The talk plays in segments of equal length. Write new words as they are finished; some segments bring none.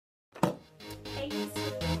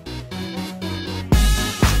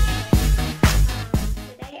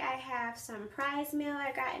have some prize mail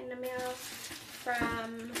I got in the mail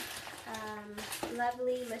from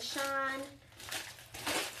lovely LASEAN,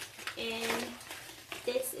 and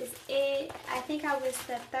this is it. I think I was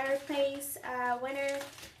the third place winner.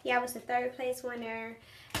 Yeah, I was the third place winner,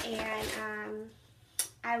 and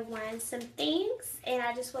I won some things, and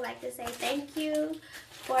I just would like to say thank you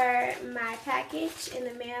for my package in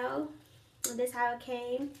the mail. This is how it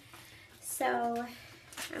came. So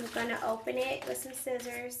I'm gonna open it with some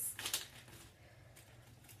scissors.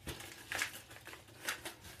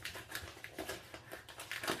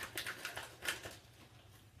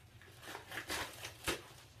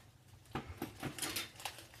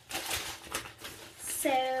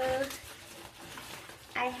 So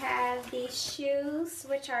I have these shoes,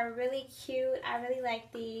 which are really cute. I really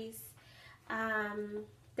like these.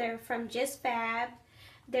 They're from Just Fab.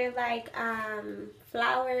 They're like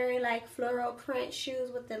flower, like floral print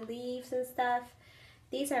shoes with the leaves and stuff.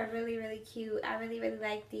 These are really, really cute. I really, really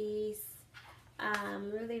like these.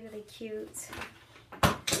 Really, really cute.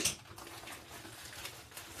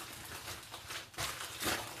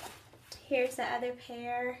 Here's the other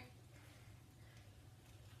pair.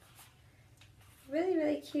 Really,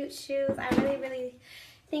 really cute shoes. I really, really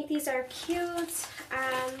think these are cute.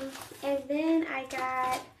 And then I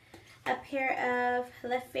got a pair of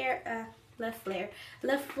LaFleur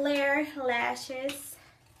lashes.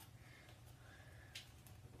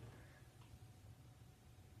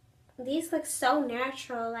 These look so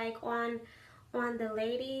natural, like on the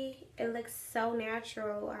lady. It looks so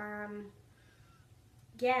natural.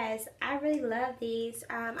 Yes, I really love these.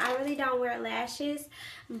 I really don't wear lashes,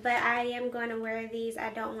 but I am going to wear these.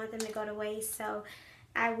 I don't want them to go to waste, so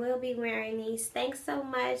I will be wearing these. Thanks so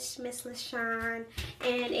much, Miss LASEAN.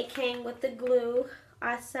 And it came with the glue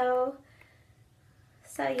also.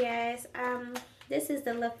 So yes, this is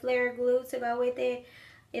the LaFleur glue to go with it.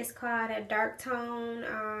 It's called a dark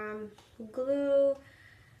tone glue.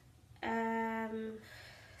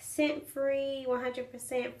 Scent-free,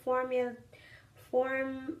 100%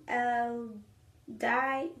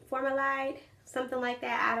 formaldehyde, something like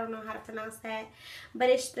that. I don't know how to pronounce that, but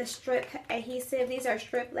it's the strip adhesive. These are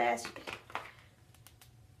strip lashes,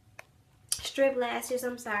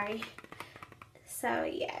 I'm sorry. So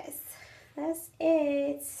yes, that's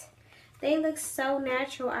it. They look so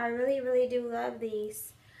natural. I really, really do love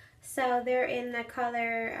these. So they're in the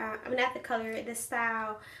color, not the color, the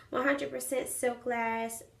style 100% silk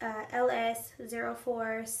lash,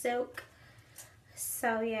 LS04 silk.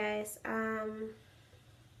 So yes,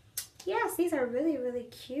 yes, these are really, really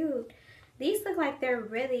cute. These look like they're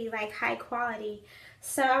really like high quality.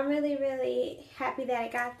 So I'm really, really happy that I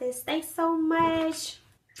got this. Thanks so much.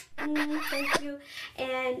 Thank you.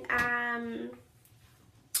 And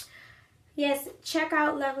yes, check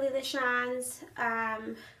out Lovely LASEAN's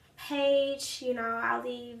page. You know, I'll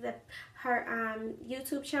leave her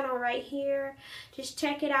YouTube channel right here. Just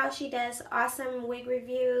check it out. She does awesome wig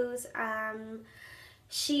reviews.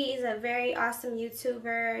 She is a very awesome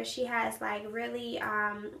YouTuber. She has like really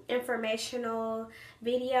informational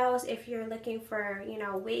videos if you're looking for, you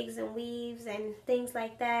know, wigs and weaves and things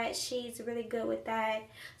like that. She's really good with that.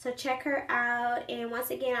 So check her out. And once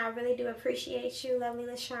again, I really do appreciate you, Lovely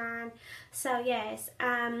LASEAN. So yes,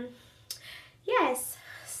 yes.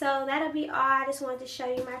 So that'll be all. I just wanted to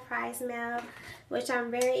show you my prize mail, which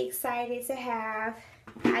I'm very excited to have.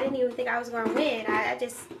 I didn't even think I was going to win. I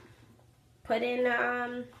just put in,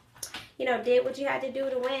 you know, did what you had to do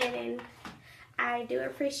to win, and I do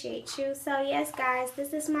appreciate you. So yes, guys,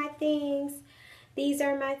 this is my things. These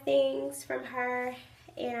are my things from her,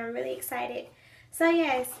 and I'm really excited. So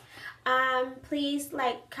yes, please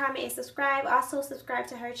like, comment, and subscribe. Also subscribe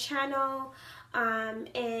to her channel,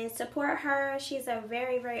 and support her. She's a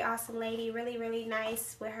very, very awesome lady. Really, really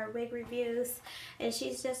nice with her wig reviews, and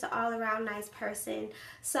she's just an all-around nice person.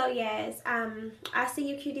 So yes, I'll see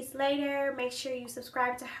you cuties later. Make sure you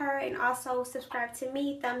subscribe to her, and also subscribe to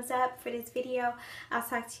me. Thumbs up for this video. I'll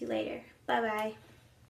talk to you later. Bye bye.